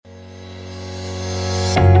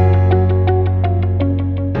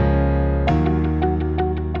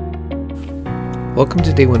Welcome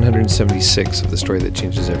to day 176 of The Story That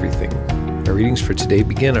Changes Everything. Our readings for today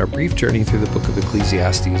begin our brief journey through the book of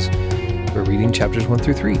Ecclesiastes. We're reading chapters 1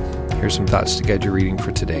 through 3. Here's some thoughts to guide your reading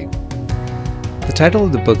for today. The title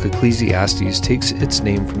of the book Ecclesiastes takes its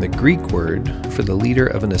name from the Greek word for the leader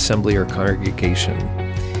of an assembly or congregation.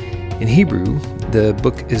 In Hebrew, the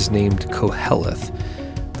book is named Koheleth,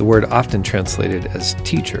 the word often translated as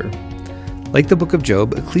teacher. Like the book of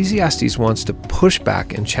Job, Ecclesiastes wants to push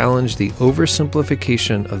back and challenge the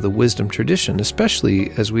oversimplification of the wisdom tradition,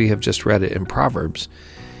 especially as we have just read it in Proverbs.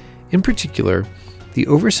 In particular, the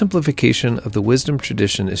oversimplification of the wisdom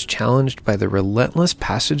tradition is challenged by the relentless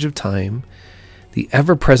passage of time, the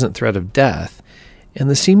ever-present threat of death, and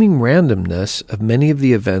the seeming randomness of many of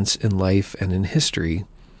the events in life and in history.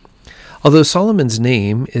 Although Solomon's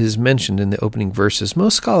name is mentioned in the opening verses,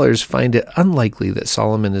 most scholars find it unlikely that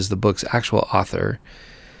Solomon is the book's actual author.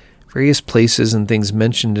 Various places and things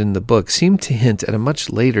mentioned in the book seem to hint at a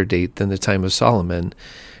much later date than the time of Solomon,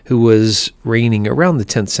 who was reigning around the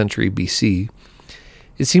 10th century BC.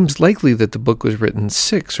 It seems likely that the book was written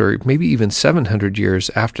 600 or maybe even 700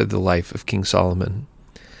 years after the life of King Solomon.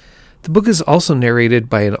 The book is also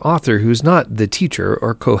narrated by an author who is not the teacher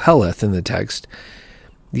or Koheleth in the text.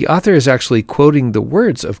 The author is actually quoting the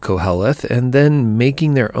words of Koheleth and then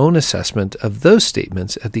making their own assessment of those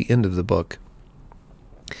statements at the end of the book.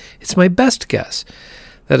 It's my best guess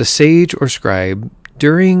that a sage or scribe,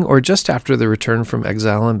 during or just after the return from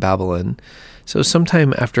exile in Babylon, so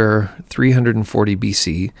sometime after 340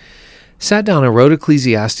 BC, sat down and wrote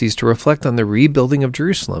Ecclesiastes to reflect on the rebuilding of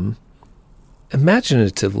Jerusalem.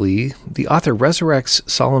 Imaginatively, the author resurrects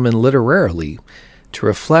Solomon literarily, to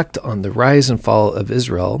reflect on the rise and fall of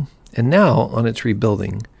Israel, and now on its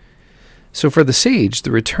rebuilding. So for the sage,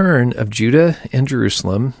 the return of Judah and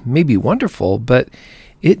Jerusalem may be wonderful, but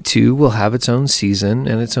it too will have its own season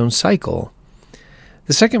and its own cycle.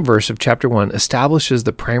 The second verse of chapter 1 establishes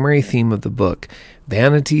the primary theme of the book.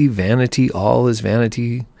 Vanity, vanity, all is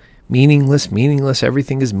vanity. Meaningless, meaningless,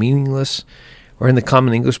 everything is meaningless. Or in the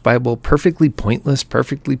Common English Bible, perfectly pointless,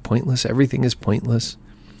 everything is pointless.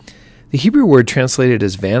 The Hebrew word translated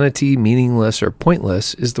as vanity, meaningless, or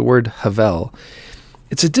pointless is the word havel.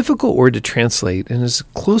 It's a difficult word to translate and is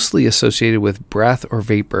closely associated with breath or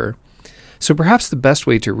vapor. So perhaps the best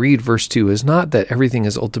way to read verse 2 is not that everything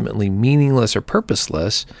is ultimately meaningless or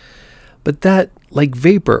purposeless, but that, like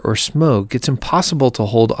vapor or smoke, it's impossible to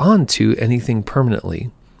hold on to anything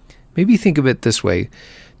permanently. Maybe think of it this way.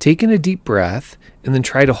 Take in a deep breath and then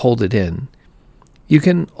try to hold it in. You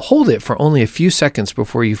can hold it for only a few seconds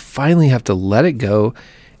before you finally have to let it go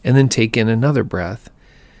and then take in another breath.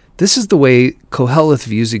 This is the way Koheleth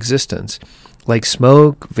views existence. Like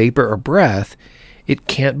smoke, vapor, or breath, it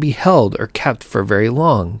can't be held or kept for very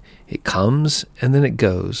long. It comes and then it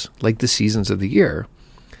goes, like the seasons of the year.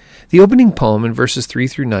 The opening poem in verses 3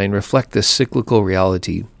 through 9 reflect this cyclical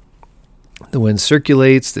reality. The wind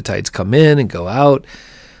circulates, the tides come in and go out.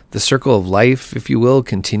 The circle of life, if you will,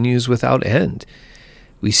 continues without end.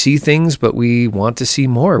 We see things, but we want to see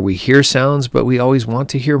more. We hear sounds, but we always want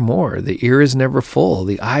to hear more. The ear is never full.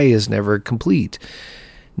 The eye is never complete.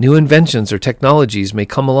 New inventions or technologies may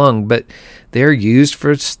come along, but they are used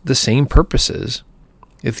for the same purposes.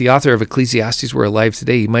 If the author of Ecclesiastes were alive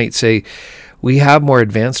today, he might say, we have more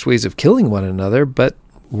advanced ways of killing one another, but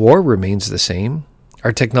war remains the same.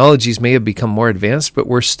 Our technologies may have become more advanced, but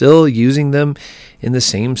we're still using them in the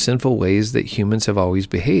same sinful ways that humans have always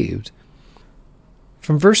behaved.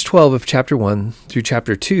 From verse 12 of chapter 1 through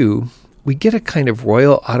chapter 2, we get a kind of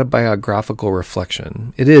royal autobiographical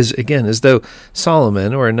reflection. It is, again, as though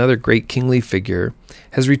Solomon, or another great kingly figure,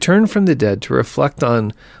 has returned from the dead to reflect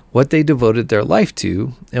on what they devoted their life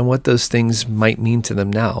to and what those things might mean to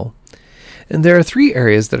them now. And there are 3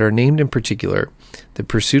 areas that are named in particular: the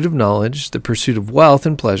pursuit of knowledge, the pursuit of wealth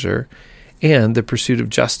and pleasure, and the pursuit of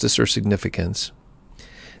justice or significance.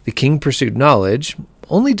 The king pursued knowledge,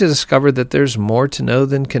 only to discover that there's more to know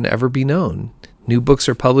than can ever be known. New books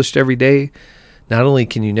are published every day. Not only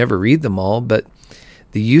can you never read them all, but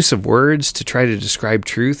the use of words to try to describe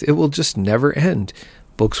truth, it will just never end.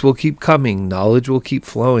 Books will keep coming, knowledge will keep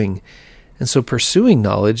flowing, and so pursuing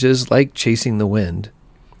knowledge is like chasing the wind.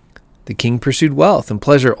 The king pursued wealth and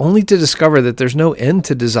pleasure only to discover that there's no end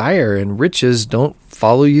to desire and riches don't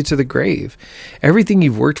follow you to the grave. Everything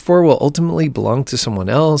you've worked for will ultimately belong to someone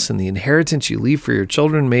else, and the inheritance you leave for your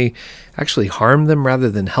children may actually harm them rather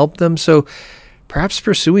than help them. So perhaps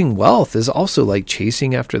pursuing wealth is also like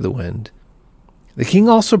chasing after the wind. The king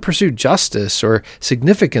also pursued justice or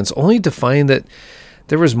significance only to find that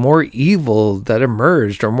there was more evil that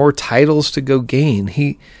emerged or more titles to go gain.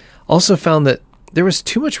 He also found that there was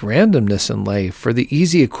too much randomness in life for the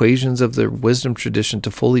easy equations of the wisdom tradition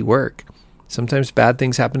to fully work. Sometimes bad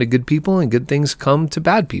things happen to good people and good things come to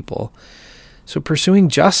bad people. So pursuing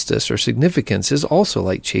justice or significance is also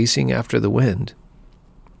like chasing after the wind.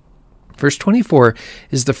 Verse 24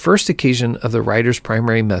 is the first occasion of the writer's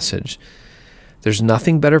primary message. There's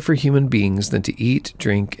nothing better for human beings than to eat,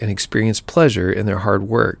 drink, and experience pleasure in their hard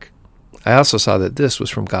work. I also saw that this was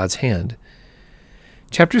from God's hand.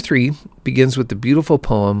 Chapter 3 begins with the beautiful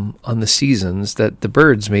poem on the seasons that the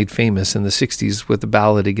Byrds made famous in the 60s with the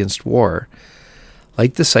ballad against war.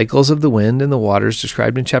 Like the cycles of the wind and the waters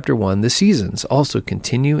described in chapter 1, the seasons also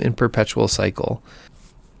continue in perpetual cycle.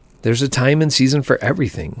 There's a time and season for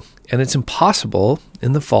everything, and it's impossible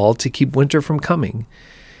in the fall to keep winter from coming.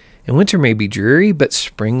 And winter may be dreary, but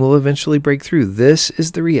spring will eventually break through. This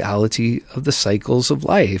is the reality of the cycles of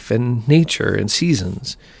life and nature and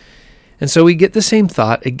seasons. And so we get the same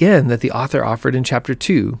thought again that the author offered in chapter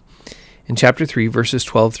 2. In chapter 3, verses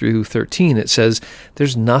 12 through 13, it says,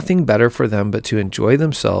 "There's nothing better for them but to enjoy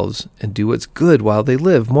themselves and do what's good while they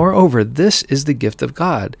live. Moreover, this is the gift of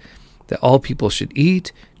God, that all people should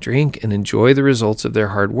eat, drink, and enjoy the results of their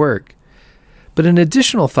hard work." But an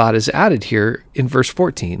additional thought is added here in verse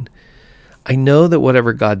 14. "I know that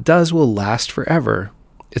whatever God does will last forever.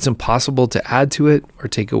 It's impossible to add to it or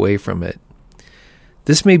take away from it."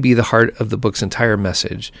 This may be the heart of the book's entire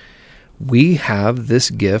message. We have this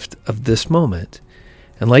gift of this moment.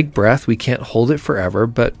 And like breath, we can't hold it forever,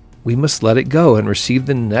 but we must let it go and receive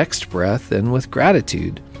the next breath and with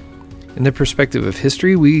gratitude. In the perspective of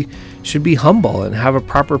history, we should be humble and have a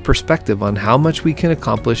proper perspective on how much we can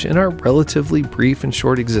accomplish in our relatively brief and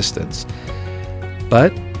short existence.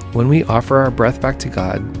 But when we offer our breath back to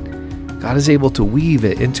God, God is able to weave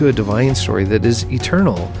it into a divine story that is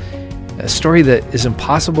eternal, a story that is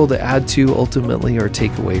impossible to add to ultimately or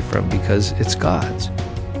take away from because it's God's.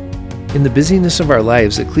 In the busyness of our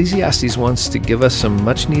lives, Ecclesiastes wants to give us some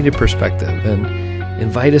much-needed perspective and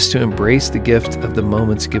invite us to embrace the gift of the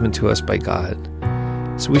moments given to us by God.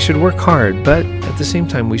 So we should work hard, but at the same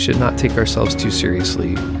time, we should not take ourselves too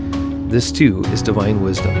seriously. This too is divine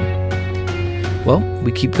wisdom. Well,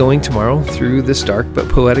 we keep going tomorrow through this dark but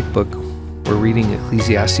poetic book. We're reading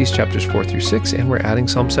Ecclesiastes chapters 4 through 6, and we're adding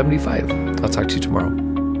Psalm 75. I'll talk to you tomorrow.